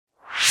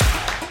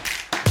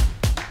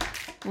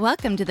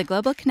Welcome to the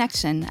Global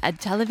Connection, a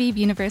Tel Aviv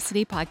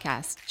University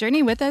podcast.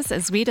 Journey with us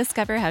as we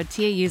discover how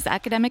TAU's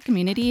academic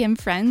community and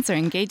friends are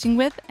engaging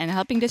with and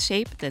helping to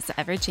shape this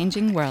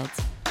ever-changing world.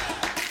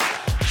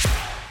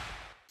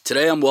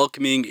 Today I'm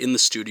welcoming in the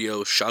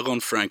studio Sharon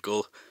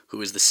Frankel, who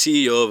is the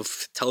CEO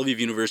of Tel Aviv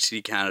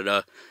University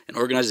Canada, an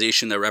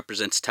organization that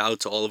represents TAU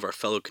to all of our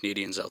fellow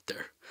Canadians out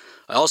there.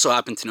 I also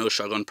happen to know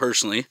Sharon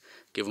personally,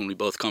 given we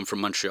both come from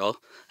Montreal,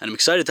 and I'm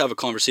excited to have a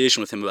conversation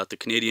with him about the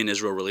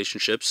Canadian-Israel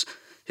relationships,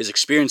 his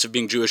experience of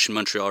being Jewish in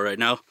Montreal right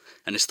now,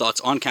 and his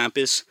thoughts on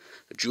campus,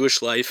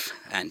 Jewish life,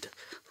 and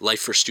life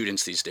for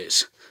students these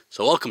days.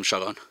 So welcome,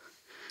 Sharon.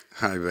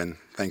 Hi, Ben.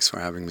 Thanks for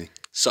having me.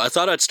 So I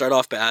thought I'd start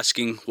off by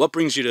asking, what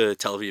brings you to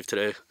Tel Aviv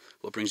today?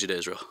 What brings you to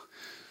Israel?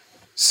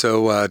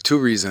 So, two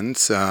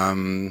reasons.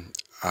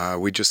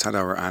 We just had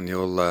our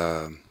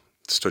annual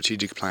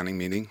strategic planning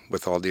meeting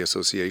with all the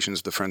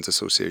associations, the Friends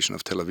Association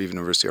of Tel Aviv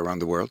University around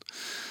the world.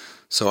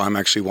 So I'm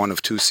actually one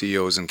of two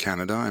CEOs in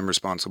Canada. I'm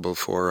responsible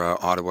for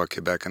Ottawa,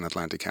 Quebec, and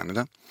Atlantic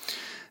Canada.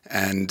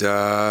 And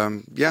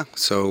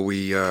so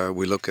we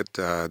look at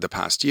the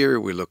past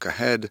year, we look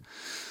ahead,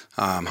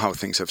 how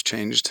things have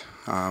changed.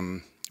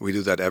 We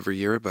do that every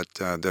year, but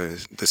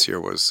this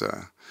year was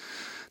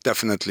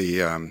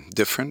definitely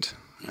different.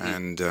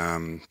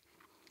 Mm-hmm.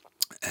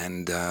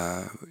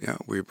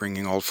 We're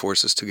bringing all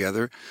forces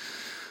together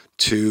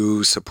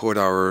to support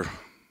our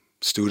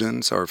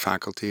students, our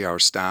faculty, our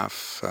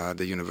staff,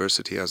 the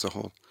university as a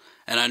whole.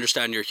 And I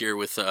understand you're here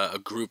with a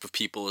group of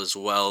people as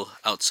well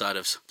outside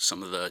of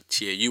some of the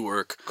TAU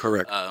work.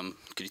 Correct.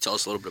 Could you tell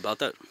us a little bit about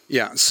that?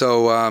 Yeah,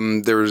 so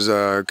there's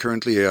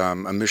currently a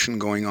mission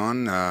going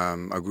on,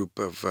 a group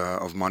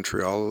of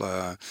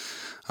Montreal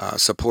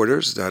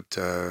supporters that,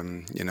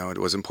 it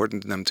was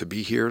important to them to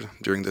be here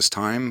during this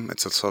time.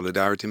 It's a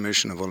solidarity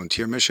mission, a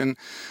volunteer mission.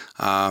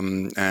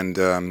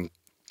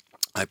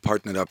 I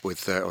partnered up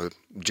with, or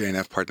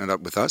JNF partnered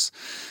up with us,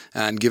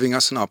 and giving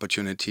us an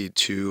opportunity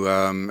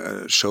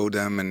to show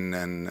them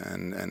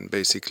and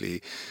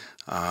basically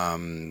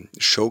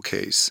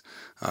showcase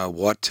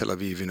what Tel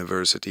Aviv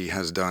University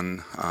has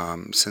done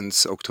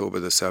since October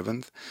the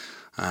 7th.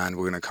 And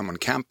we're going to come on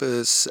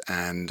campus,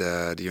 and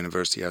the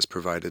university has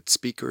provided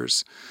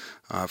speakers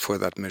for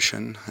that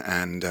mission,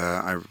 and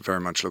I very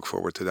much look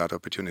forward to that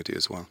opportunity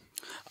as well.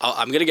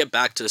 I'm going to get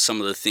back to some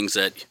of the things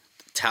that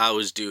TAU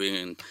is doing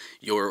and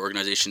your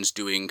organization is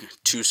doing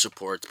to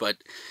support. But,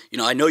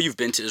 I know you've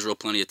been to Israel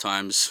plenty of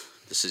times.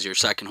 This is your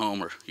second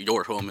home, or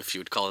your home, if you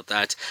would call it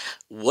that.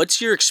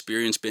 What's your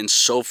experience been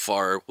so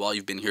far while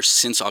you've been here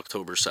since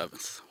October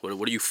 7th?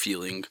 What are you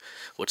feeling?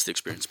 What's the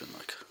experience been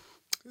like?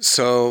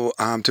 So,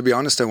 to be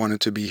honest, I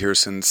wanted to be here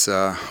since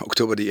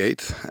October the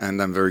 8th,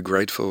 and I'm very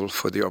grateful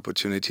for the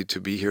opportunity to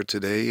be here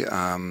today,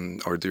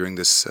 or during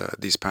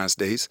these past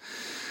days.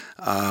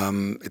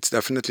 It's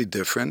definitely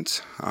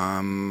different.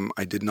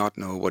 I did not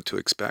know what to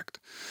expect.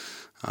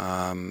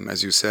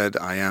 As you said,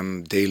 I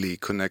am daily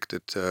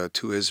connected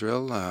to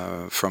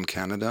Israel from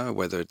Canada,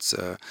 whether it's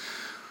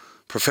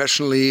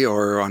professionally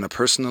or on a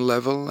personal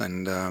level,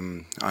 and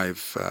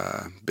I've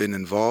been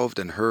involved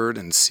and heard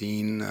and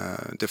seen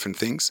different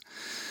things.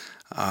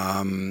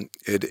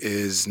 It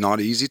is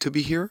not easy to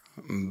be here,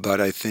 but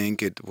I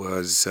think it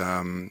was,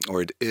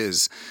 it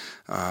is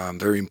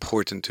very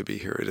important to be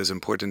here. It is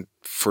important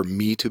for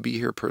me to be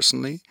here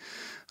personally,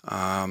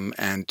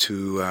 and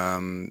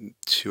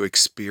to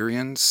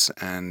experience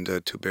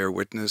and to bear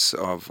witness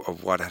of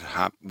what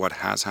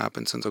has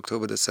happened since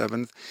October the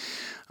 7th.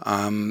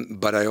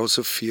 But I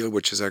also feel,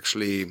 which is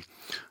actually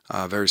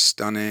very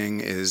stunning,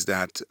 is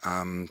that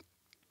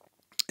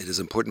it is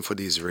important for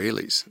the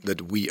Israelis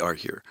that we are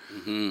here.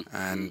 Mm-hmm.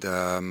 And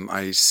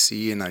I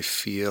see and I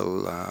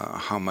feel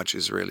how much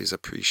Israelis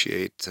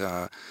appreciate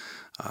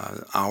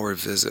our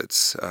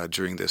visits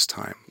during this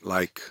time,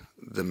 like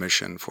the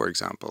mission, for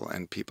example,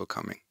 and people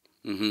coming.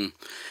 Mm-hmm.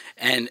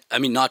 And I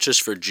mean, not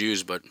just for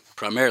Jews, but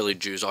primarily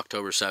Jews,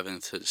 October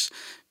 7th has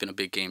been a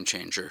big game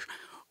changer.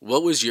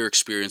 What was your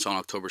experience on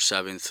October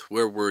 7th?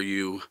 Where were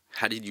you?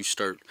 How did you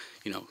start,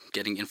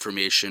 getting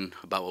information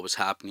about what was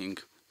happening?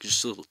 Could you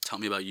just tell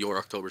me about your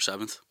October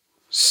 7th?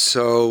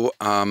 So,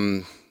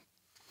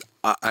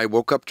 I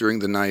woke up during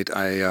the night.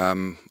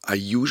 I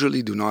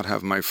usually do not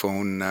have my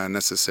phone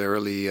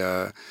necessarily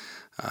on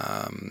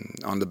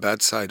the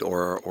bedside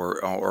or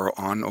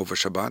on over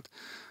Shabbat,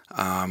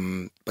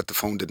 but the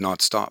phone did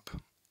not stop,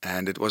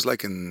 and it was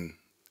like in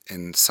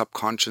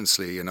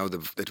subconsciously,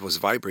 it was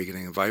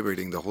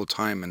vibrating the whole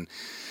time. And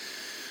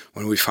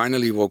when we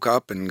finally woke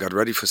up and got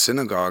ready for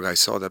synagogue, I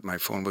saw that my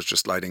phone was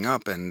just lighting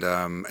up, and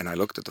I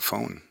looked at the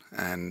phone,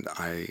 and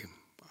I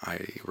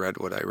read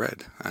what I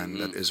read, and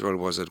that Israel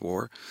was at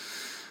war,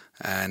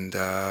 and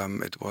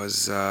it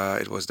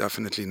was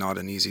definitely not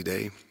an easy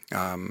day.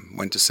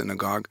 Went to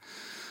synagogue,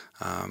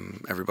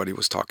 everybody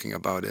was talking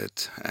about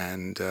it,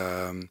 and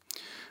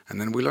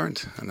then we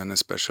learned, and then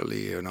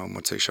especially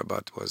Motzei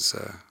Shabbat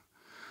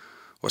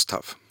was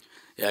tough.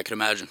 Yeah, I can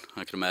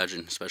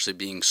imagine, especially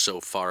being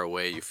so far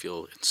away. You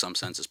feel, in some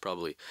senses,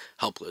 probably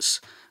helpless,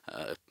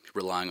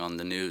 relying on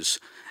the news.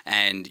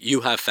 And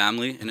you have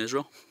family in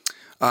Israel?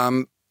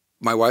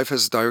 My wife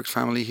has direct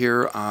family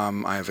here.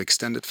 I have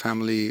extended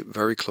family,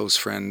 very close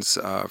friends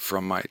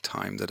from my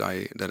time that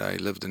I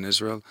lived in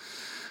Israel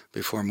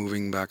before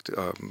moving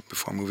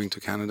to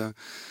Canada,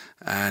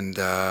 and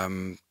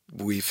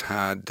we've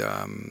had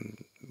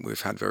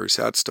very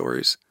sad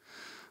stories.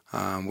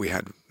 We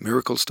had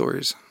miracle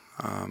stories.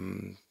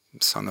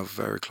 Son of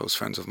very close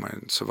friends of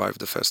mine survived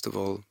the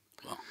festival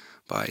Wow.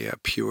 by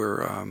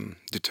pure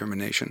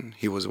determination.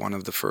 He was one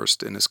of the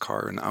first in his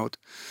car and out.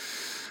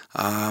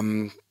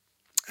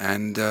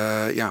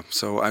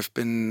 So I've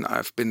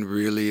been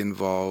really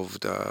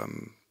involved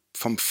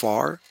from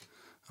far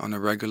on a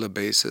regular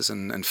basis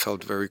and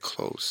felt very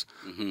close.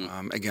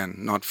 Again,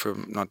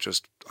 not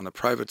just on a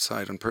private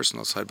side, on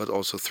personal side, but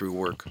also through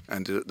work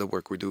and the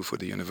work we do for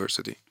the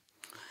university.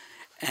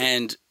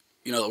 And,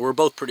 we're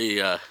both pretty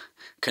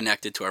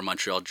connected to our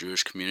Montreal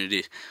Jewish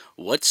community.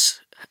 What's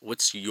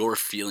your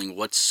feeling?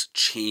 What's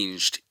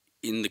changed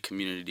in the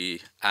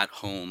community at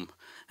home?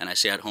 And I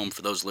say at home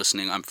for those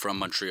listening, I'm from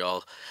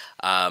Montreal.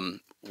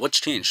 What's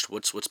changed?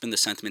 What's been the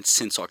sentiment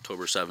since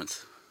October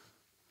 7th?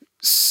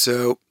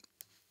 So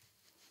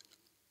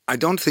I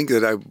don't think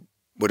that I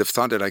would have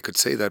thought that I could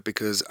say that,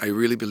 because I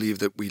really believe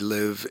that we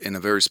live in a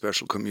very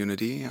special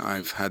community.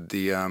 I've had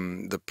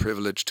the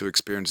privilege to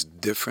experience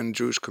different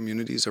Jewish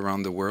communities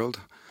around the world,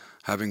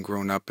 having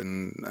grown up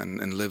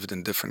and lived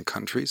in different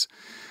countries.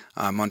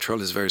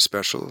 Montreal is very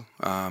special.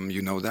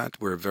 You know that.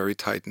 We're very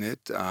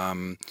tight-knit,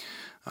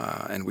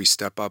 and we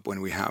step up when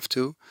we have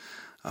to.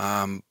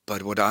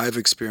 But what I've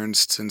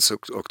experienced since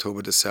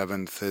October the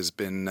 7th has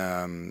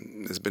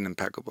been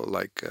impeccable,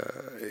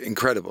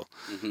 incredible.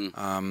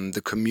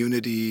 The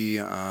community,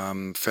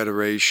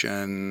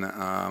 federation,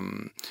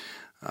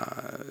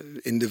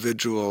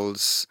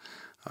 individuals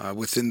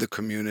within the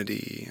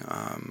community.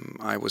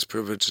 I was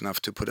privileged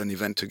enough to put an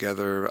event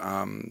together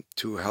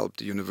to help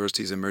the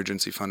university's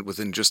emergency fund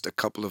within just a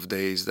couple of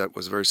days. That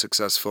was very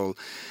successful.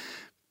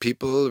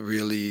 People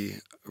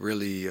really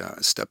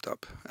stepped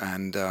up,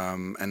 and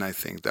I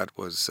think that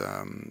was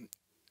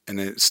and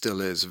it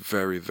still is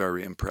very,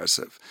 very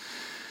impressive.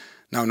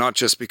 Now, not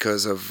just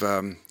because of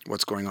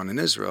what's going on in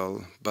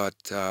Israel,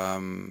 but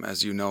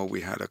as you know,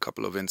 we had a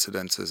couple of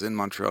incidences in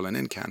Montreal and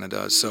in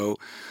Canada. So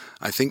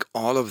I think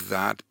all of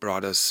that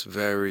brought us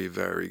very,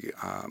 very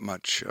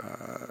much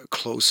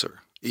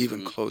closer,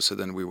 even closer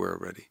than we were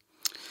already.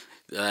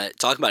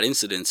 Talking about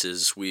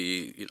incidences,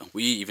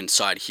 we even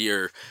saw it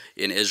here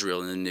in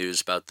Israel in the news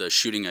about the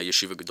shooting at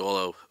Yeshiva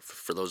Gedola.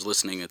 For those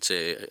listening, it's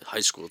a high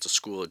school, it's a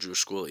school, a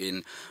Jewish school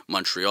in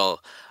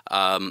Montreal.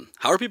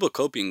 How are people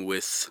coping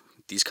with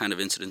these kind of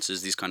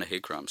incidences, these kind of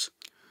hate crimes?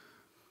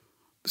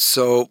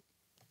 So,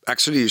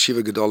 actually,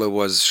 Yeshiva Gedola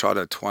was shot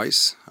at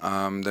twice.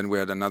 Then we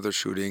had another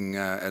shooting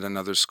at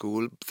another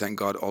school. Thank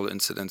God all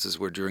incidences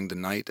were during the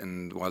night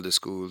and while the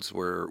schools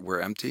were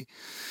empty.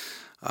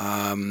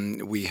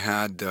 We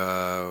had 2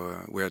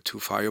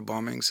 fire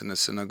bombings in the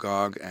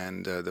synagogue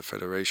and the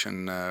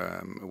Federation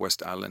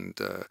West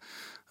Island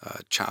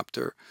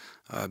chapter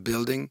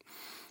building.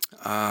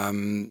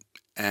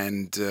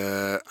 And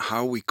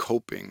how are we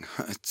coping?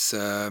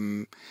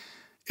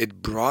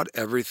 It brought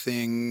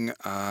everything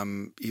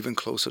even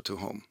closer to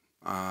home.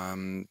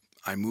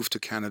 I moved to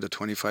Canada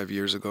 25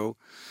 years ago.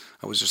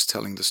 I was just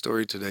telling the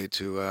story today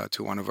to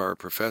one of our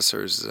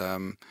professors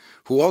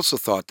who also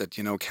thought that,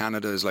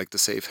 Canada is like the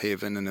safe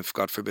haven, and if,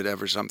 God forbid,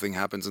 ever something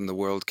happens in the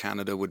world,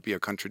 Canada would be a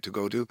country to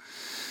go to.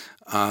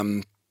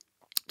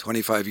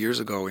 25 years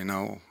ago,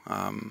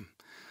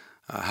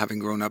 having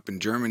grown up in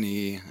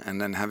Germany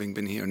and then having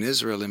been here in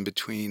Israel in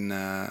between,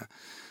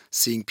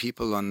 seeing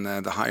people on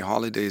the high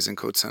holidays in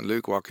Côte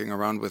Saint-Luc walking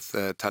around with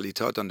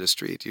talitot on the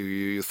street,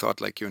 you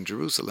thought like you're in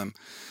Jerusalem.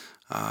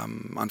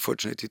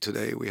 Unfortunately,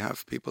 today we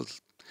have people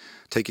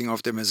taking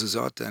off their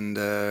mezuzot and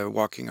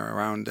walking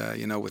around,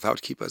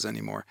 without kippas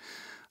anymore.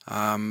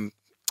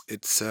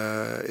 It's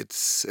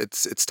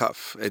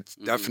tough. It's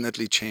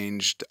definitely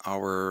changed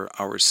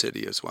our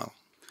city as well.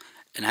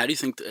 And how do you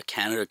think that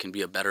Canada can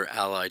be a better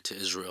ally to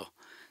Israel?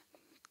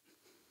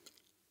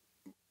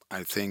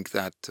 I think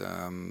that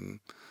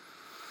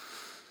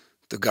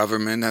the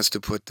government has to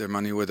put their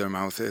money where their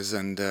mouth is,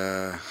 and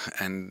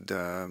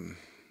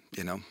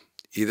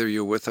either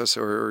you're with us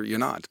or you're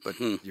not, but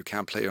you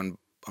can't play on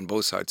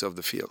both sides of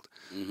the field.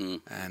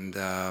 And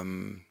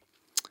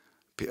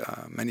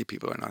many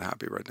people are not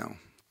happy right now.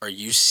 Are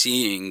you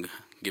seeing,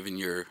 given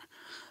your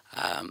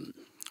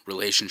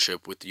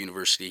relationship with the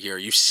university here, are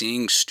you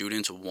seeing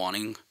students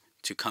wanting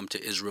to come to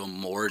Israel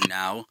more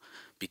now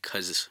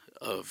because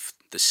of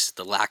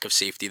the lack of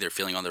safety they're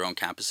feeling on their own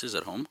campuses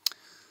at home?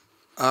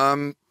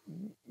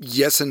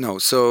 Yes and no.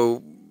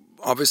 So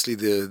obviously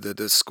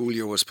the school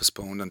year was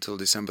postponed until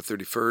December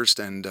 31st,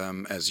 and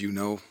as you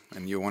know,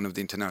 and you're one of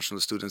the international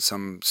students,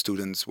 some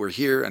students were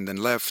here and then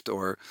left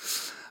or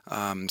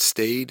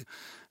stayed.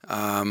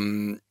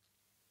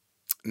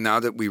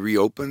 Now that we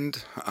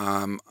reopened,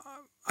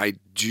 I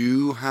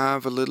do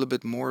have a little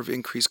bit more of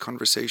increased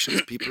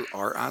conversations. People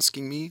are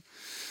asking me,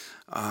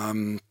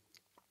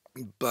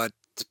 but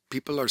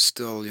people are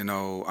still,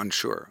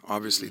 unsure.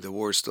 Obviously, the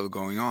war is still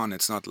going on.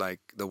 It's not like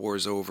the war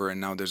is over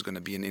and now there's going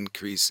to be an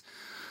increase,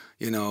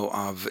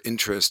 of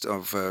interest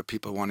of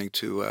people wanting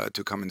to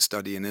come and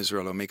study in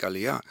Israel or make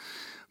Aliyah.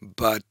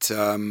 But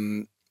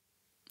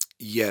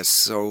yes,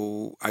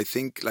 so I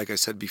think, like I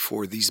said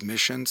before, these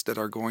missions that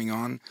are going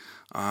on,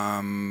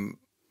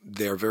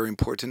 they're very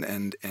important,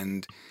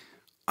 and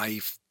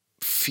I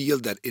feel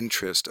that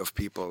interest of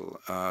people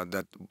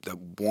that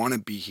want to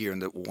be here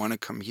and that want to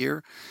come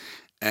here.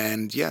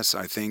 And yes,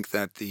 I think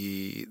that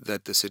the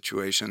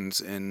situations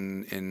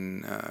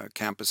in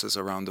campuses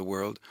around the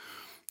world,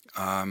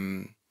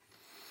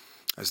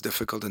 as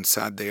difficult and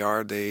sad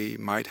they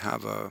might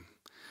have a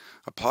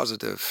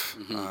positive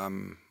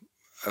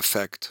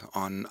effect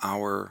on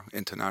our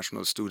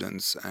international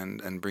students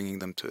and bringing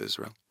them to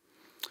Israel.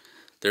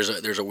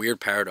 There's a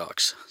weird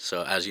paradox.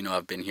 So as you know,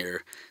 I've been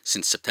here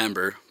since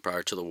September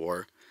prior to the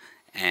war,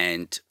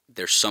 and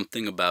there's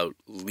something about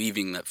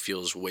leaving that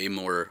feels way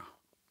more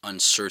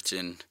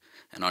uncertain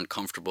and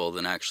uncomfortable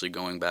than actually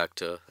going back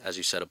to, as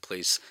you said, a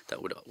place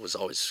that was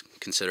always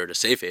considered a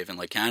safe haven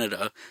like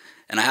Canada.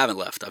 And I haven't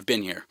left. I've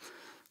been here.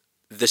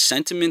 The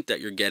sentiment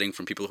that you're getting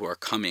from people who are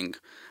coming,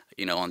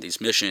 on these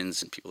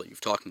missions, and people that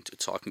you've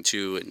talking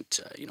to,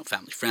 and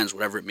family, friends,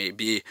 whatever it may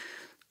be.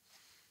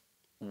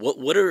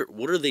 What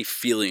are they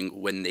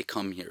feeling when they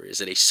come here? Is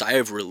it a sigh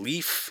of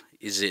relief?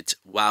 Is it,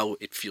 wow,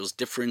 it feels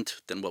different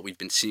than what we've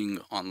been seeing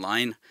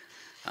online?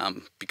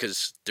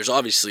 Because there's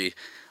obviously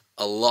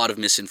a lot of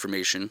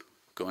misinformation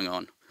going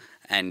on,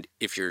 and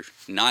if you're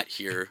not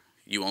here,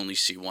 you only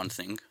see one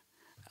thing.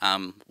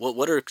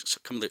 What are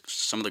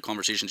some of the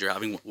conversations you're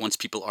having once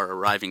people are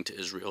arriving to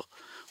Israel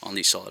on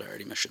these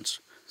solidarity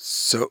missions?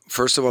 So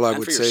first of all, I And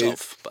would for say,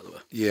 yourself, by the way.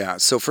 yeah.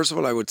 So first of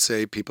all, I would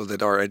say people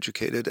that are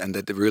educated and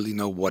that they really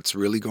know what's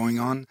really going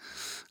on.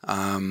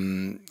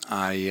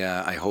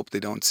 I hope they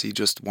don't see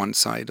just one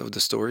side of the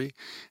story,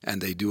 and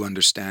they do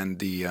understand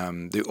the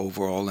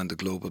overall and the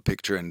global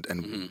picture, and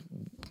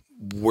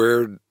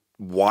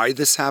why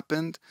this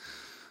happened,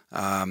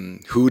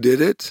 who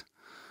did it,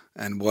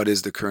 and what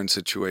is the current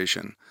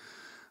situation.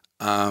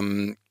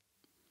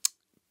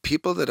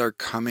 People that are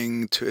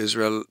coming to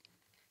Israel,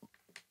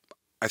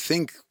 I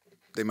think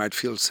they might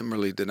feel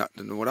similarly than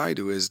what I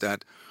do, is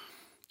that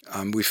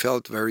we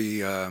felt very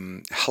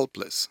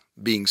helpless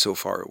being so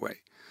far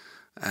away.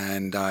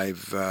 And I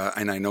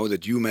know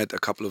that you met a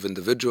couple of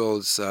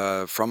individuals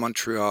from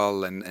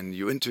Montreal, and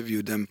you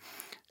interviewed them,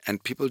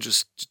 and people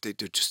they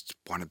just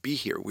want to be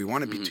here. We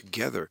want to be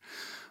together.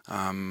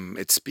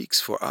 It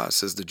speaks for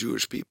us as the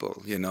Jewish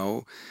people,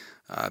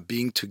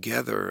 being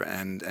together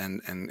and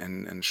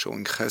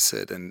showing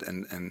chesed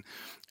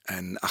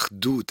and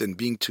achdut, and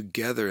being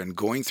together and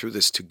going through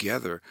this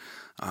together.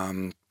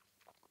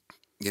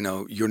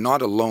 You're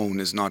not alone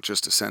is not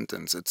just a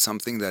sentence. It's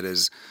something that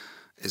is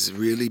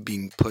really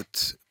being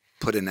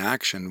put in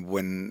action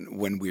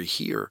when we're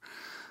here.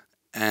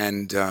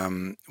 And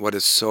what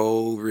is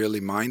so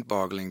really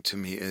mind-boggling to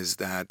me is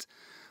that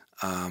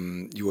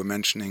you were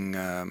mentioning,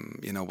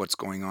 what's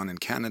going on in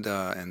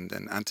Canada and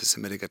an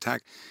anti-Semitic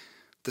attack.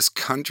 This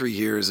country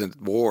here is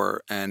at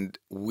war, and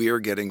we're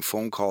getting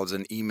phone calls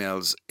and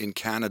emails in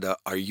Canada,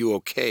 are you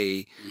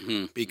okay?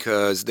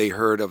 Because they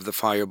heard of the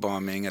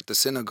firebombing at the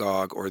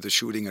synagogue or the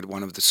shooting at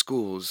one of the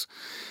schools.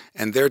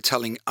 And they're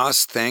telling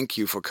us, thank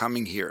you for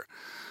coming here.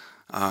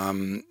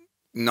 I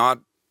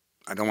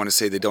don't want to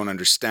say they don't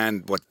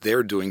understand what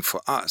they're doing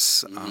for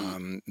us,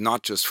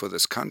 not just for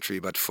this country,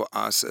 but for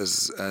us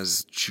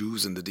as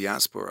Jews in the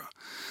diaspora.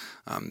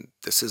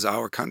 This is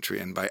our country,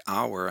 and by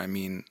our, I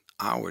mean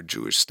our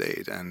Jewish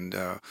state, and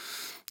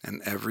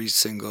every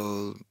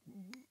single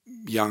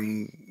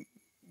young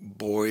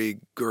boy,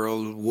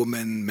 girl,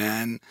 woman,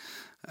 man,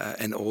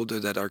 and older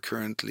that are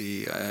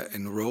currently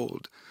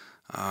enrolled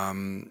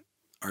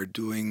are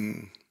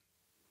doing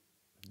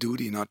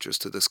duty not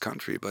just to this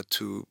country but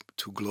to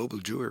global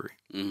Jewry.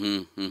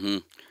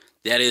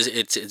 Yeah,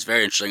 it's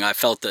very interesting. I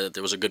felt that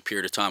there was a good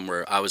period of time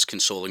where I was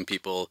consoling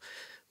people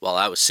while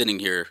I was sitting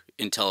here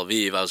in Tel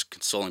Aviv. I was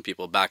consoling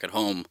people back at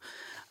home.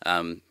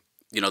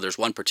 There's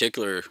one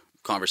particular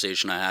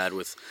conversation I had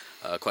with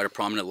quite a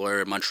prominent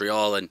lawyer in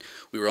Montreal, and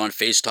we were on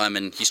FaceTime,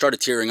 and he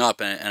started tearing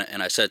up,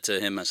 and I said to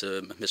him, I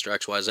said, Mr.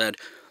 XYZ,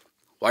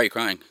 why are you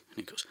crying? And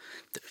he goes,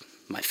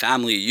 my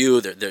family,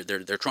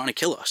 they're trying to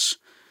kill us,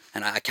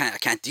 and I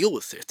can't deal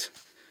with it.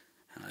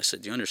 And I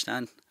said, do you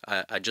understand?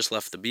 I just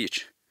left the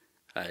beach.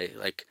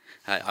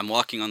 I'm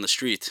walking on the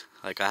street.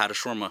 Like, I had a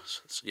shawarma.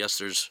 Yes,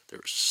 there's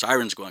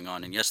sirens going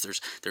on, and yes,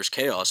 there's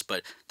chaos,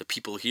 but the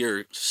people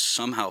here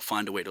somehow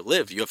find a way to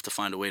live. You have to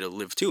find a way to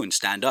live too, and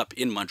stand up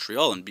in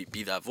Montreal and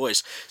be that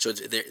voice. So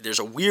there's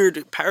a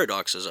weird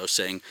paradox, as I was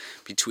saying,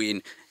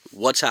 between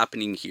what's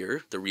happening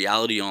here, the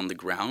reality on the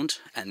ground,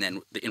 and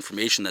then the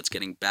information that's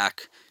getting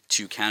back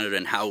to Canada,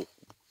 and how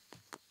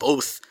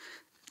both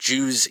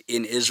Jews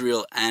in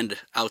Israel and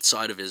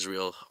outside of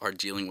Israel are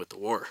dealing with the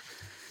war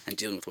and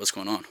dealing with what's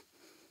going on.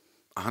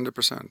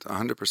 100%.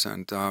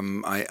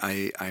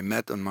 I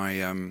met on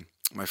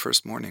my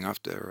first morning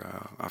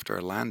after I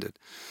landed.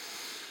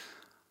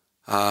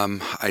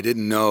 I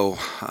didn't know.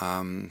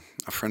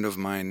 A friend of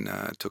mine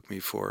took me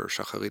for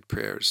Shacharit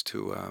prayers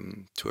to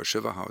a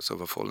Shiva house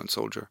of a fallen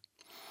soldier.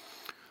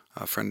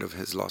 A friend of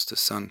his lost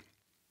his son.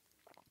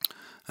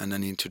 And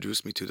then he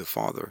introduced me to the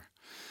father.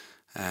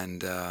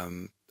 And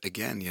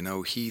again,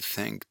 he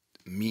thanked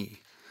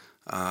me.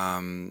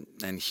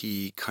 And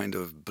he kind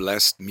of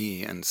blessed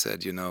me and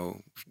said,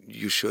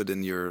 you should,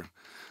 in your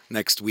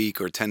next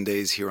week or 10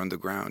 days here on the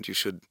ground, you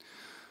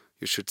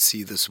should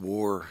see this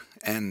war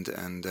end.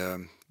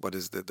 And what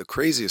is the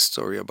craziest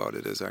story about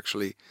it is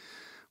actually,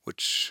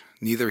 which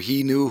neither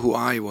he knew who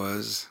I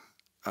was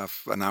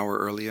an hour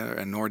earlier,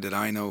 and nor did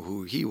I know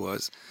who he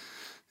was,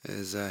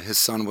 is his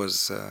son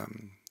was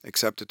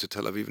accepted to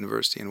Tel Aviv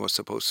University and was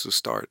supposed to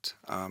start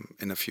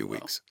in a few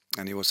weeks.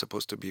 And he was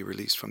supposed to be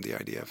released from the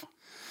IDF.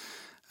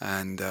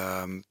 And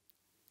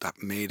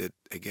that made it,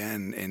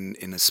 again,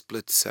 in a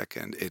split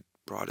second, it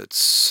brought it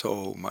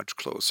so much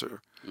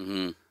closer.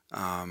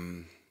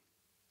 Mm-hmm.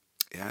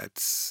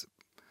 It's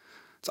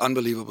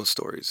unbelievable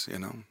stories,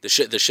 The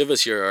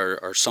Shivas here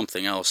are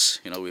something else.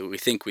 We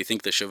think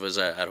the Shivas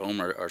at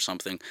home are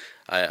something.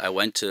 I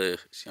went to,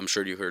 I'm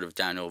sure you heard of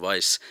Daniel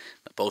Weiss.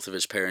 Both of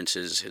his parents,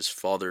 his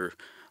father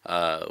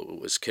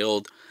was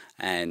killed,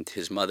 and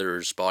his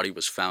mother's body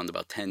was found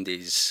about 10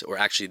 days, or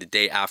actually the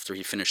day after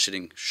he finished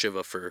sitting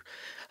Shiva for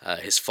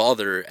his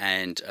father.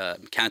 And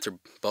Cantor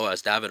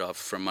Boaz Davidov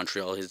from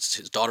Montreal,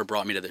 his daughter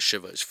brought me to the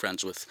Shiva. He's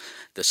friends with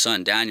the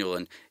son, Daniel,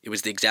 and it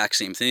was the exact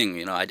same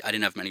thing. I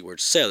didn't have many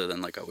words to say other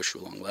than, I wish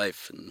you a long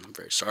life, and I'm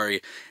very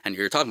sorry. And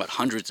you're talking about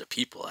hundreds of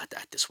people at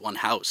this one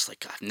house.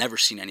 I've never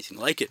seen anything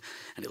like it.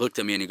 And he looked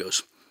at me and he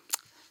goes,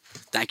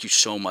 "Thank you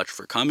so much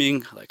for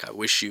coming. I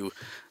wish you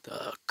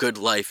a good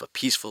life, a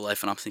peaceful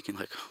life." And I'm thinking,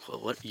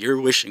 well, what you're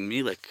wishing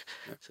me?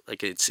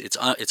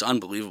 It's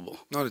unbelievable.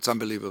 No, it's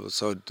unbelievable.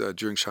 So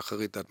during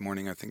Shacharit that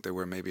morning, I think there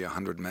were maybe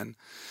 100 men.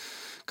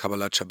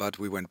 Kabbalat Shabbat,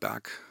 we went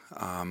back.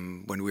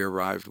 When we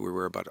arrived, we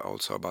were about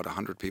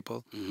 100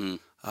 people.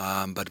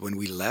 Mm-hmm. But when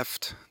we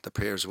left, the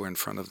prayers were in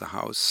front of the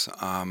house.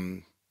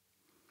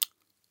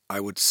 I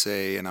would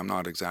say, and I'm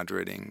not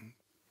exaggerating,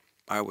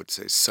 I would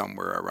say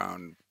somewhere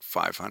around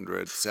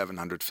 500,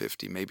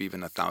 750, maybe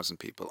even 1,000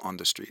 people on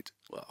the street.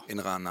 Wow. In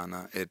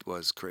Ra'anana. It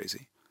was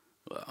crazy.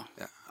 Wow.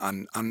 Yeah,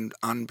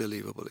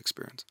 unbelievable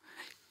experience.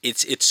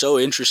 It's so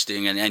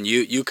interesting, and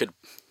you could,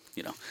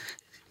 you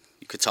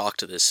could talk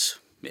to this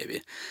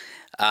maybe.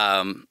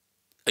 A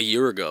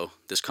year ago,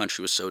 this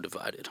country was so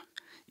divided.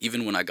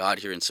 Even when I got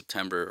here in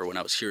September, or when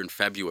I was here in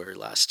February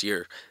last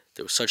year,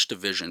 there was such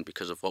division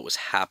because of what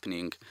was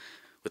happening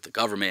with the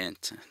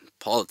government and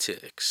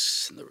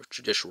politics and the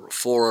judicial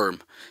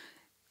reform.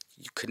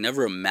 You could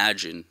never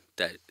imagine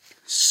that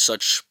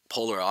such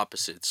polar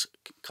opposites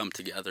come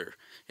together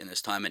in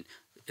this time, and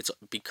it's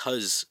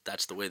because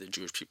that's the way the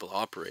Jewish people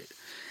operate.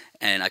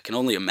 And I can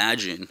only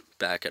imagine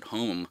back at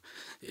home,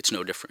 it's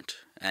no different.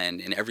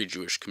 And in every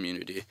Jewish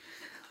community,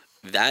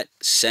 that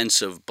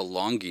sense of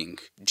belonging,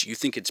 do you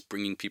think it's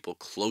bringing people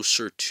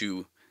closer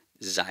to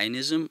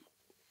Zionism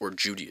or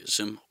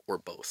Judaism, or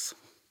both?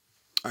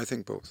 I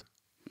think both.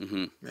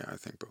 Mm-hmm. Yeah, I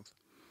think both.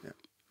 Yeah.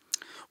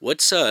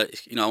 What's I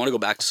want to go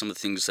back to some of the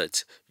things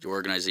that your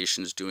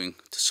organization is doing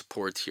to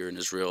support here in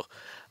Israel.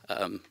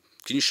 Can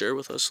you share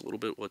with us a little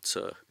bit what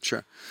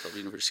Sure. Tel Aviv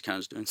University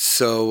Canada is doing?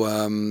 So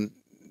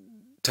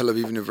Tel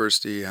Aviv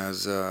University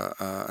has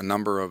a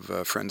number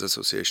of friends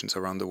associations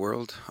around the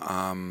world.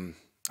 I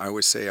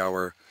always say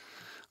our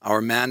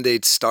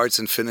mandate starts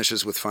and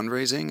finishes with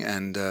fundraising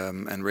and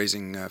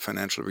raising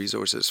financial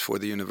resources for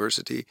the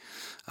university.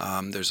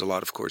 There's a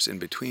lot, of course, in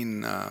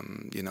between,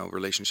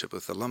 relationship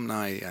with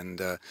alumni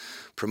and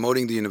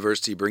promoting the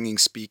university, bringing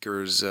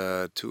speakers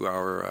to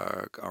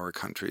our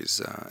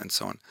countries and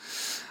so on.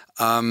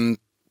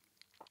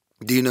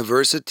 The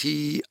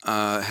university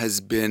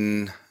has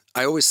been,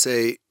 I always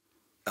say,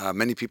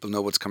 many people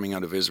know what's coming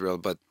out of Israel,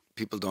 but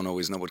people don't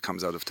always know what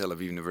comes out of Tel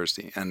Aviv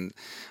University. And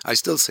I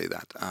still say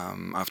that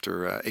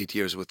after 8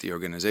 years with the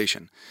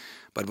organization.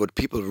 But what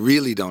people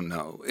really don't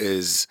know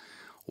is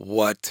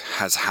what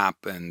has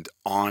happened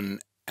on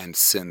and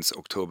since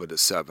October the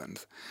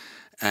 7th.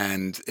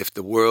 And if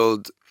the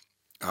world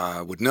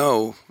would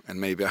know,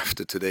 and maybe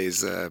after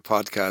today's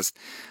podcast,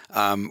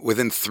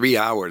 within 3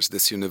 hours,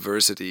 this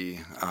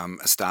university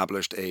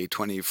established a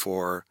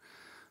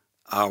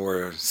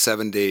 24-hour,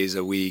 7 days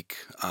a week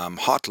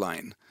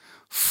hotline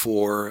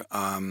for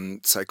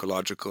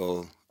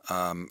psychological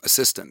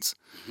assistance.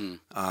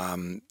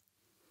 Mm-hmm.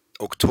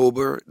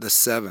 October the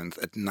 7th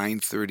at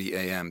 9:30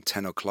 a.m.,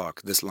 10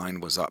 o'clock, this line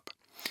was up.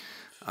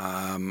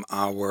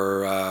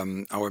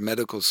 Our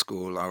medical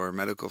school, our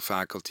medical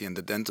faculty, and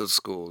the dental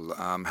school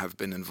have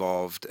been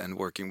involved and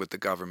working with the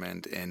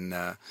government in,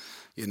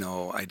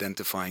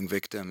 identifying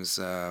victims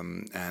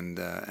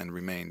and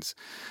remains.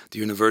 The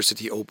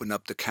university opened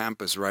up the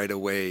campus right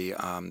away.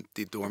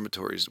 The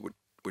dormitories,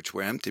 which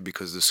were empty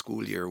because the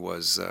school year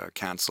was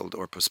canceled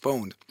or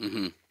postponed,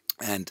 Mm-hmm.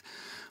 and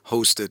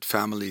hosted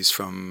families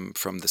from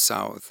the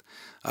south,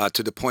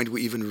 to the point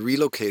we even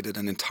relocated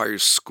an entire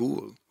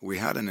school. We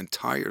had an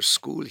entire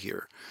school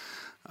here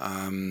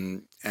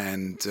and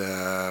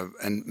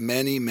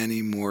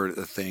many more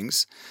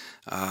things.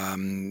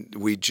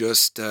 We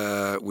just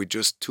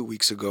 2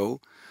 weeks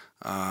ago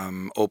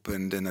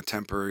opened in a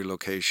temporary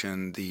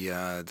location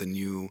the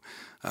new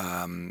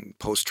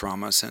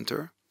post-trauma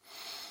center,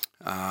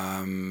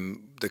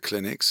 the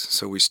clinics.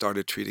 So we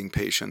started treating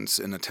patients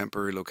in a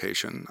temporary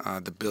location.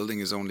 The building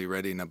is only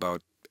ready in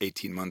about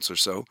 18 months or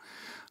so,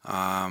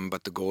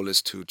 but the goal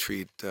is to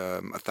treat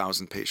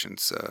 1,000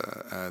 patients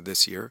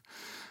this year.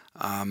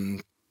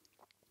 On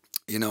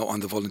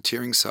the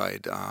volunteering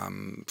side,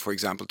 for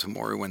example,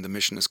 tomorrow when the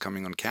mission is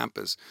coming on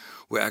campus,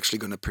 we're actually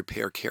going to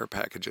prepare care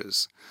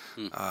packages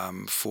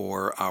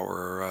for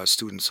our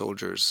student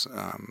soldiers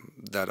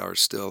that are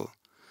still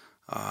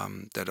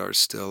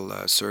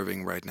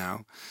serving right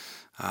now.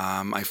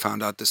 I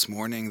found out this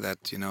morning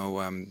that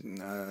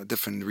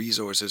different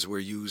resources were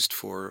used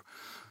for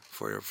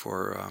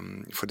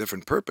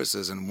different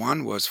purposes, and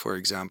one was, for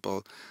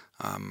example,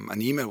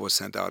 an email was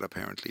sent out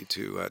apparently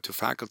to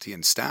faculty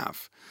and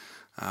staff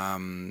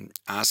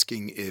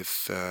asking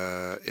if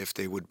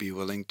they would be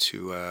willing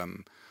to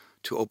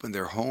open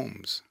their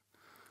homes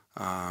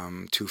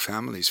to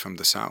families from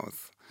the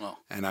South. Wow.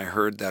 And I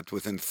heard that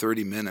within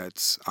 30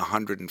 minutes,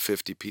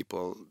 150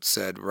 people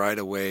said right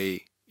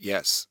away,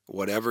 yes,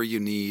 whatever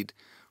you need,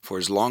 for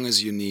as long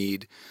as you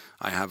need.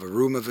 I have a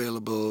room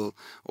available,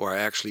 or I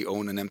actually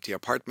own an empty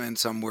apartment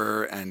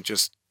somewhere, and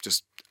just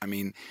I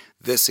mean,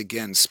 this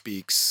again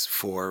speaks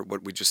for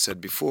what we just said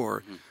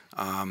before.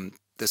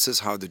 This is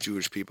how the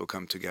Jewish people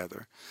come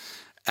together.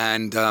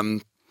 And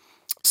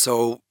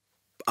so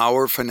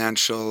our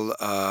financial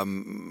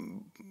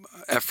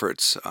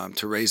efforts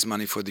to raise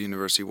money for the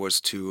university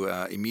was to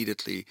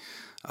immediately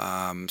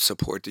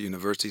support the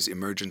university's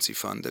emergency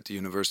fund that the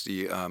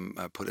university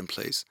put in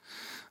place.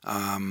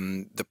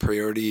 The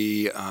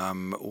priority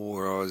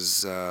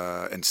was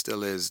and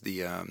still is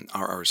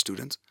our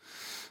students.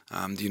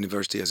 The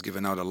university has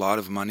given out a lot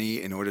of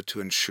money in order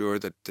to ensure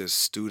that the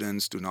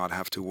students do not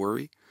have to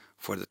worry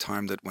for the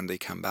time that when they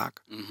come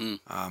back.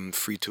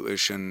 Free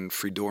tuition,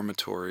 free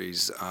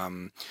dormitories.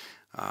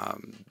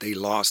 They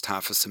lost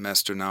half a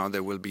semester now.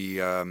 There will be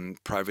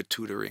private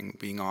tutoring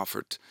being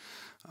offered,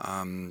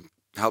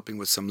 helping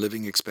with some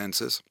living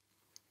expenses.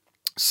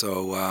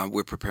 So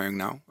we're preparing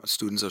now.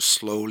 Students are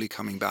slowly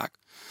coming back.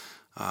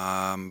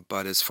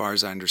 But as far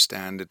as I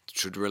understand, it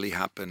should really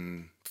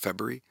happen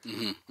February.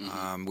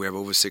 We have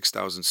over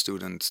 6,000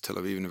 students, Tel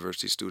Aviv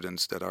University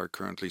students, that are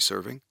currently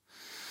serving.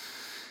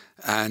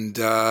 And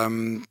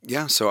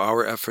so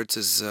our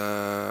efforts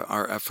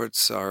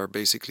are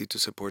basically to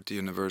support the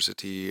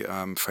university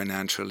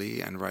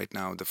financially, and right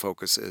now the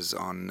focus is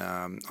on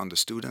the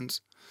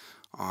students,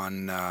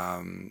 on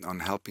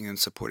helping and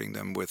supporting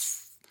them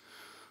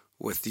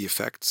with the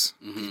effects,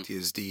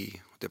 PTSD,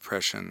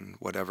 depression,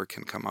 whatever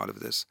can come out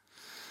of this,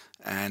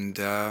 and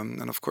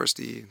of course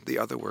the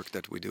other work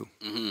that we do.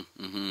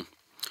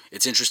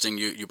 It's interesting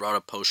you brought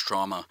up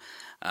post-trauma,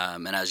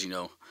 and as you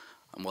know,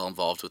 I'm well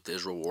involved with the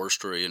Israel war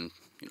story, and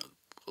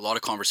a lot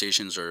of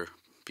conversations are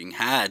being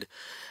had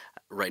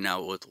right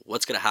now with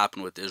what's going to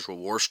happen with the Israel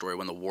war story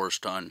when the war's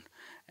done.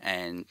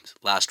 And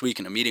last week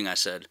in a meeting I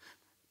said,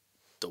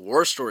 the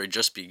war story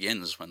just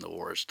begins when the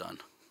war is done,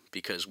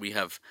 because we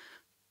have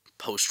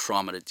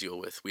post-trauma to deal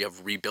with. We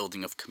have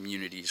rebuilding of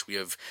communities. We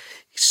have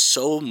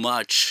so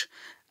much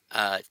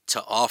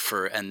to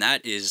offer, and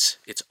that is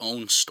its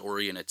own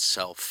story in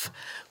itself.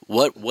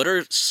 What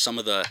are some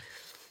of the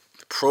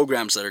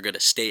programs that are going to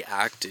stay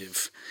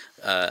active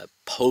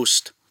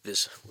post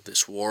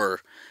this war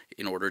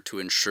in order to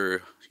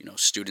ensure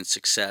student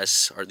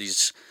success? Are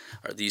these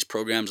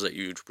programs that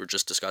you were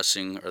just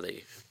discussing, are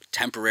they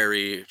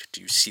temporary? Do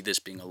you see this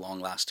being a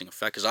long-lasting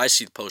effect? Because I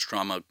see the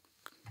post-trauma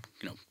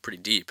pretty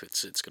deep.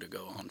 It's going to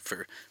go on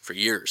for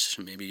years,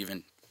 maybe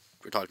even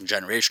we're talking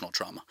generational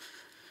trauma.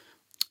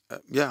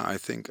 I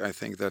think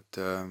that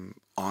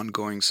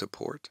ongoing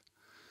support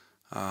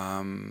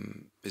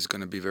is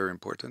going to be very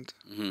important.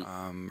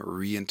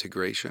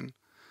 Reintegration,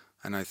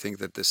 and I think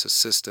that this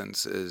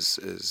assistance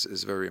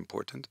is very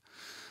important.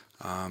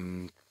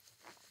 And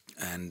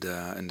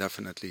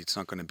definitely, it's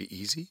not going to be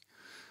easy.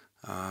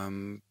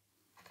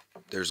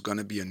 There's going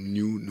to be a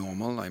new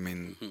normal. I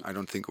mean, I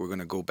don't think we're going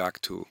to go back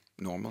to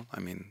normal. I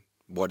mean,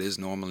 what is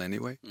normal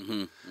anyway?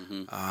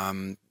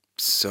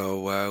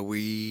 So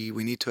we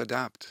need to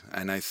adapt,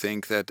 and I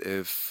think that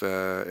if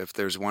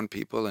there's one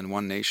people and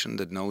one nation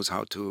that knows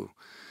how to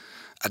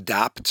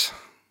adapt,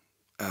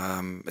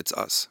 it's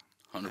us.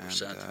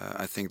 100%. And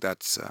I think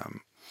that's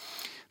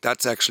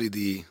actually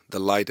the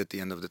light at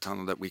the end of the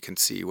tunnel that we can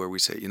see, where we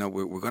say,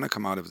 we're going to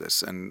come out of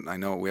this, and I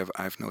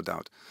have no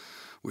doubt,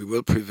 we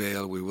will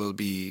prevail. We will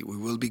be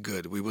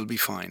good. We will be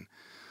fine.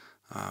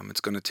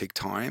 It's going to take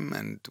time,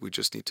 and we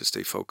just need to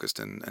stay focused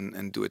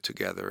and do it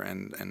together,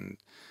 and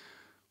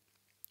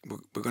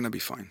we're going to be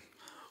fine.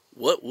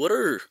 What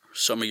are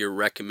some of your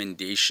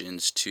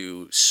recommendations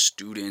to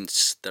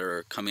students that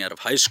are coming out of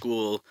high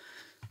school,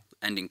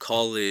 ending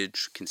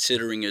college,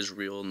 considering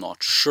Israel,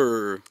 not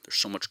sure, there's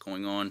so much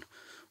going on?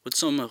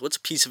 What's a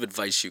piece of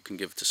advice you can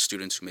give to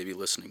students who may be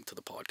listening to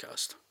the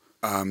podcast?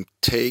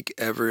 Take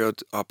every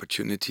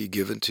opportunity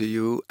given to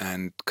you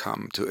and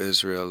come to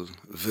Israel,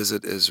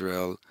 visit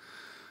Israel,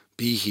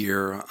 be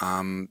here.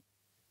 I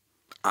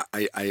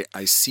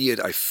see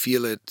it, I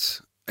feel it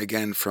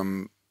again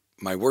from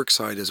my work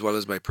side as well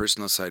as my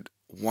personal side.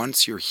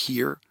 Once you're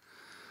here,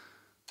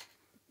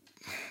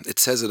 it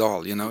says it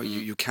all.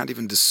 You can't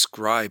even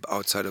describe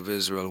outside of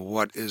Israel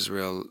what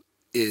Israel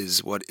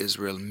is, what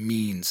Israel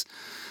means,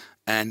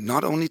 and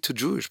not only to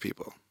Jewish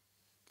people.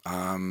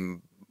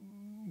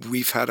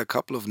 We've had a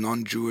couple of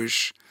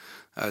non-Jewish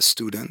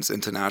students,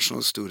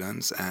 international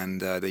students,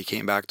 and they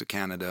came back to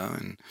Canada,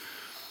 and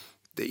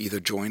they either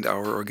joined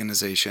our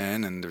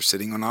organization and they're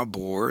sitting on our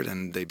board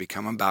and they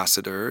become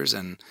ambassadors,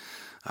 and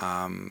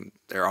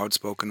they're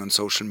outspoken on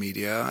social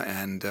media,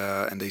 and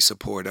they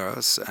support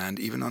us. And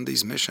even on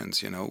these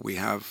missions, we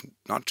have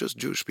not just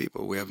Jewish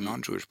people, we have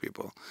non-Jewish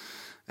people,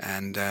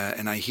 and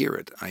I hear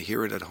it. I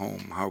hear it at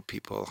home,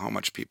 how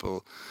much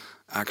people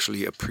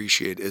actually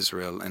appreciate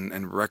Israel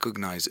and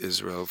recognize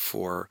Israel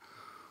for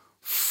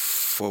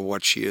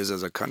what she is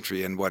as a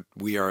country and what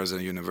we are as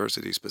a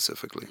university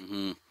specifically.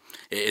 Mm-hmm.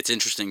 It's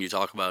interesting you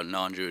talk about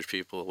non-Jewish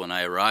people. When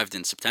I arrived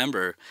in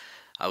September,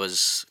 I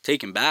was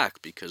taken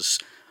back because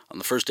on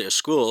the first day of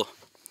school,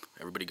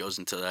 everybody goes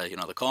into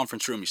the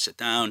conference room, you sit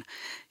down,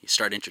 you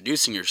start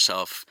introducing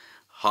yourself.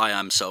 Hi,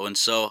 I'm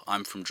so-and-so,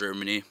 I'm from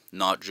Germany,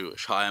 not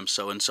Jewish. Hi, I'm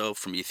so-and-so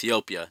from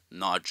Ethiopia,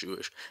 not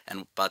Jewish.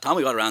 And by the time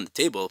we got around the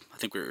table, I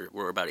think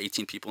we're about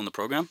 18 people in the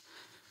program,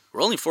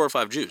 we're only 4 or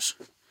 5 Jews,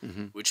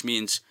 which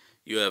means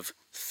you have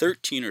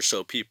 13 or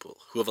so people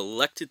who have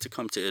elected to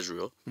come to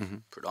Israel.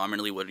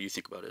 Predominantly, what do you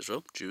think about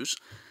Israel? Jews.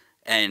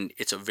 And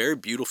it's a very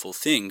beautiful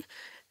thing.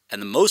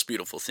 And the most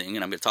beautiful thing,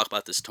 and I'm going to talk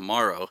about this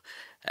tomorrow,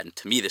 and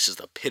to me this is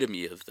the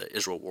epitome of the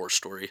Israel war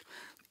story,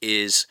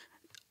 is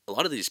a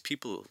lot of these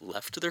people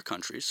left their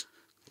countries,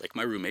 like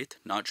my roommate,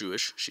 not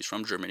Jewish, she's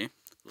from Germany,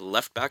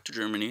 left back to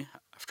Germany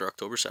after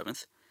October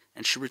 7th,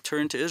 and she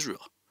returned to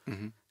Israel.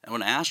 And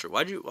when I asked her,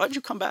 why'd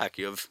you come back?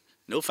 You have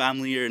no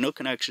family or no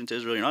connection to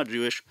Israel, you're not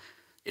Jewish.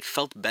 It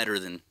felt better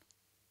than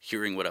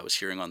hearing what I was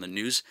hearing on the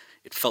news.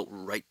 It felt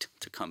right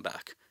to come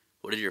back.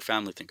 What did your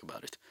family think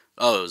about it?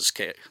 Oh, it was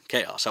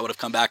chaos. I would have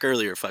come back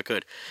earlier if I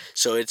could.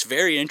 So it's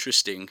very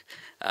interesting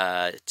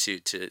to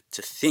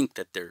think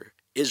that there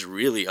is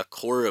really a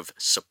core of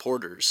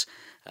supporters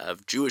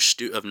of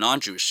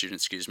non-Jewish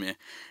students,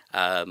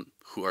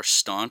 who are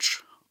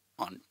staunch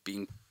on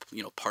being,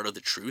 part of the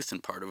truth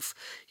and part of,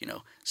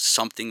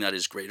 something that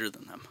is greater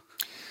than them.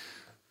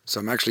 So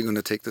I'm actually going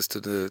to take this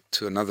to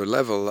another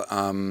level.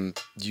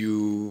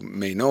 You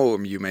may know,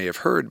 or you may have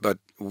heard, but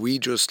we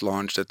just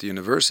launched at the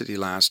university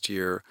last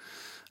year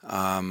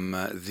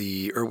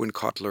the Erwin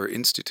Kotler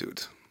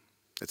Institute.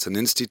 It's an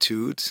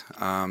institute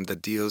that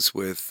deals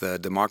with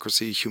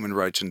democracy, human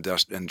rights,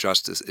 and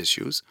justice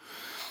issues.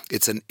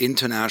 It's an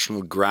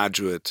international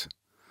graduate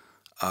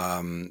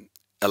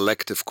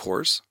elective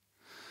course.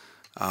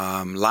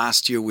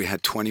 Last year we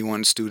had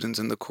 21 students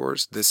in the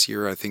course. This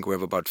year I think we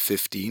have about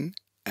 15,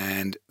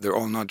 and they're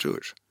all not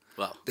Jewish.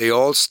 Wow. They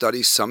all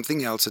study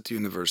something else at the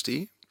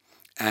university,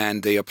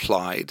 and they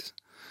applied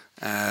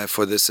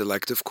for this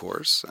elective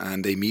course,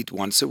 and they meet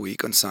once a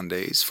week on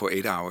Sundays for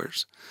 8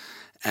 hours.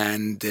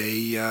 And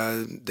they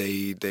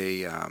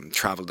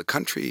travel the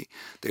country.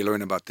 They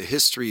learn about the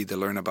history. They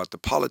learn about the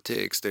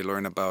politics. They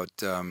learn about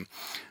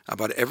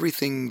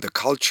everything, the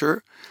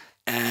culture,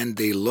 and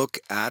they look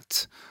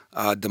at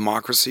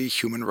democracy,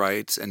 human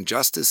rights, and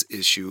justice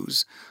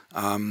issues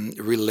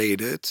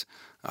related,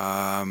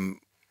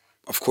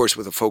 of course,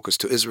 with a focus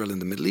to Israel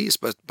and the Middle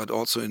East, but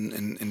also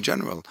in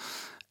general.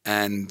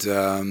 And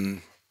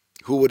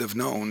who would have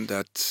known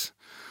that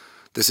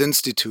this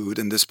institute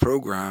and this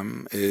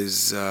program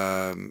is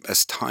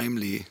as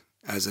timely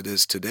as it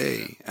is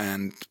today,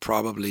 and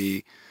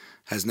probably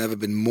has never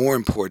been more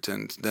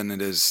important than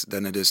it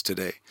is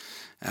today.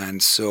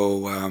 And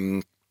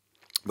so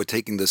we're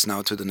taking this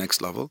now to the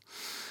next level,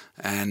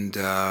 and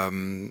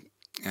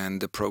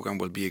the program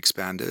will be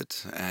expanded.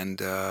 And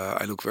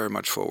I look very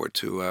much forward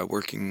to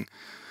working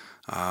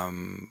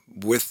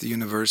with the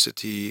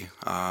university,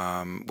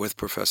 with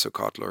Professor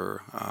Kotler,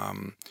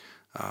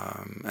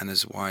 and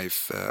his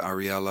wife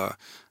Ariella,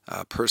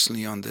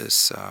 personally on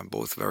this,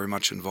 both very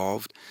much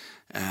involved,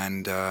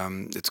 and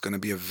it's going to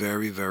be a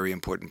very, very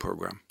important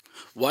program.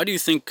 Why do you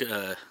think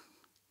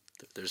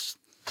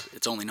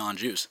it's only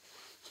non-Jews?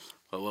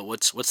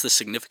 What's the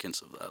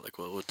significance of that?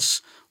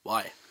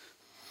 Why?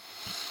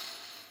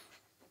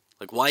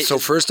 Why? So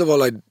first of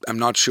all, I'm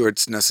not sure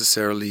it's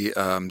necessarily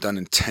done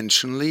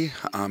intentionally.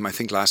 I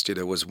think last year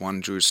there was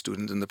one Jewish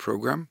student in the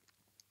program.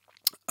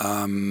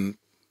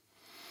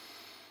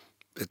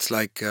 It's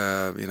like,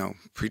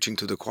 preaching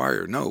to the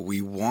choir. No,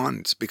 we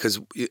want, because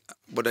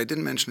what I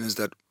didn't mention is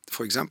that,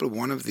 for example,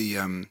 one of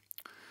the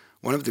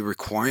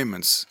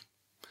requirements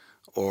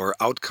or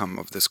outcome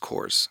of this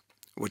course,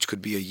 which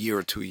could be a year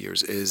or 2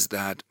 years, is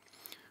that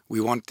we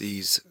want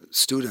these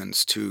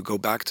students to go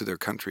back to their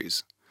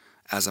countries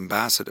as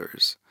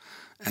ambassadors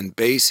and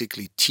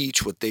basically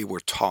teach what they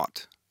were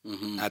taught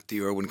Mm-hmm. at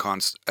the Erwin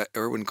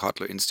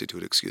Kotler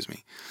Institute, excuse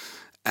me.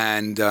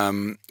 And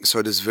so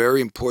it is very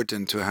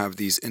important to have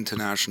these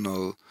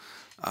international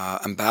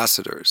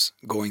ambassadors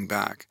going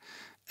back.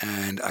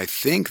 And I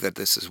think that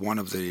this is one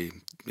of the,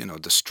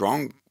 the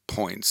strong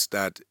points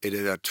that it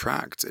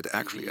attracts. It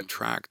actually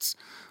attracts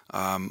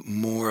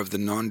more of the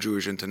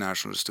non-Jewish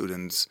international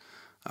students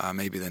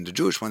maybe than the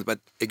Jewish ones.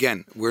 But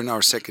again, we're in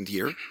our second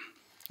year,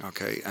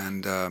 okay,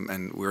 and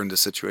we're in the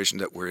situation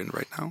that we're in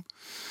right now.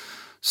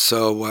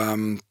 So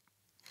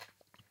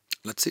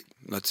let's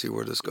see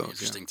where this goes.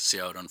 Interesting to see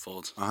how it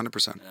unfolds.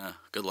 100%. Yeah,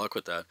 good luck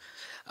with that.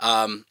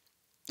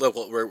 Look,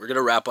 well, we're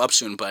gonna wrap up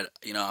soon, but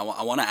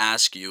I want to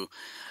ask you,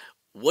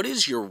 what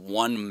is your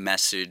one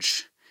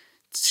message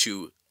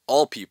to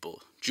all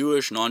people,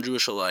 Jewish,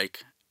 non-Jewish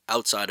alike,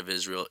 outside of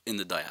Israel, in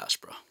the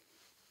diaspora?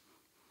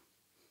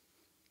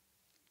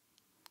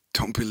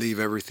 Don't believe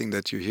everything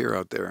that you hear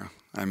out there.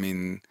 I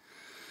mean,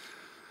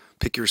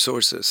 pick your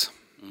sources.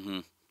 Mm-hmm.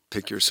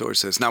 Pick your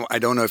sources. Now, I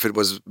don't know if it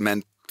was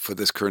meant for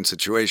this current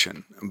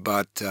situation,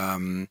 but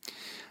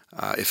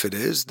if it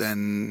is,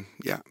 then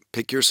yeah,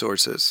 pick your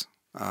sources.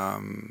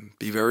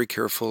 Be very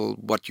careful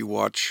what you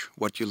watch,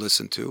 what you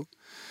listen to.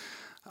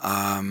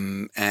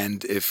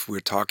 And if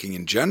we're talking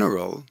in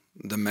general,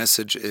 the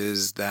message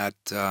is that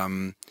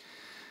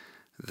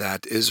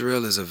that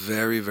Israel is a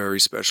very, very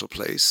special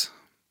place.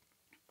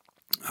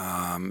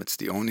 It's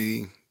the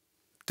only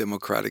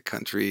democratic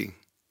country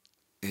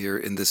here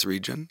in this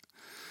region.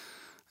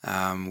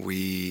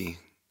 We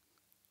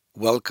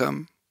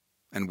welcome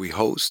and we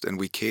host and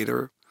we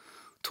cater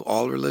to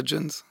all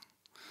religions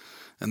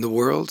in the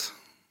world,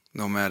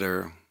 no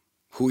matter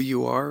who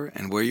you are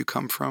and where you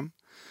come from.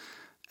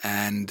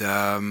 And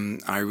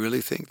I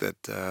really think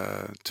that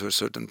to a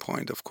certain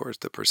point, of course,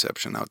 the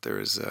perception out there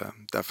is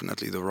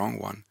definitely the wrong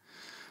one.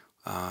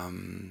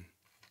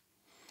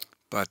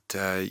 But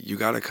you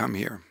got to come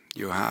here.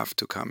 You have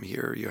to come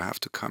here. You have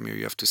to come here.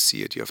 You have to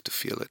see it. You have to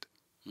feel it.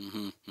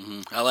 Mm-hmm,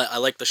 mm-hmm. I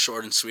like the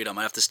short and sweet. I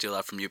might have to steal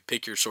that from you.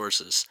 Pick your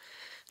sources.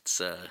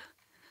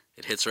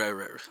 It hits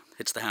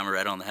the hammer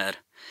right on the head.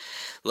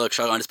 Look,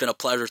 Sharon, it's been a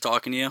pleasure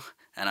talking to you,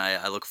 and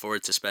I look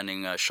forward to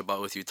spending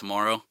Shabbat with you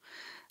tomorrow.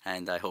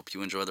 And I hope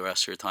you enjoy the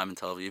rest of your time in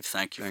Tel Aviv.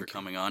 Thank you for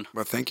coming on.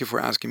 Well, thank you for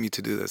asking me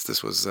to do this.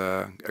 This was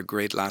a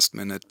great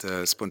last-minute,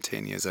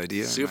 spontaneous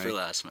idea. Super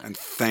last minute. And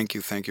thank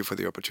you for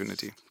the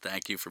opportunity.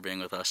 Thank you for being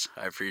with us.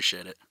 I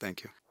appreciate it.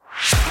 Thank you.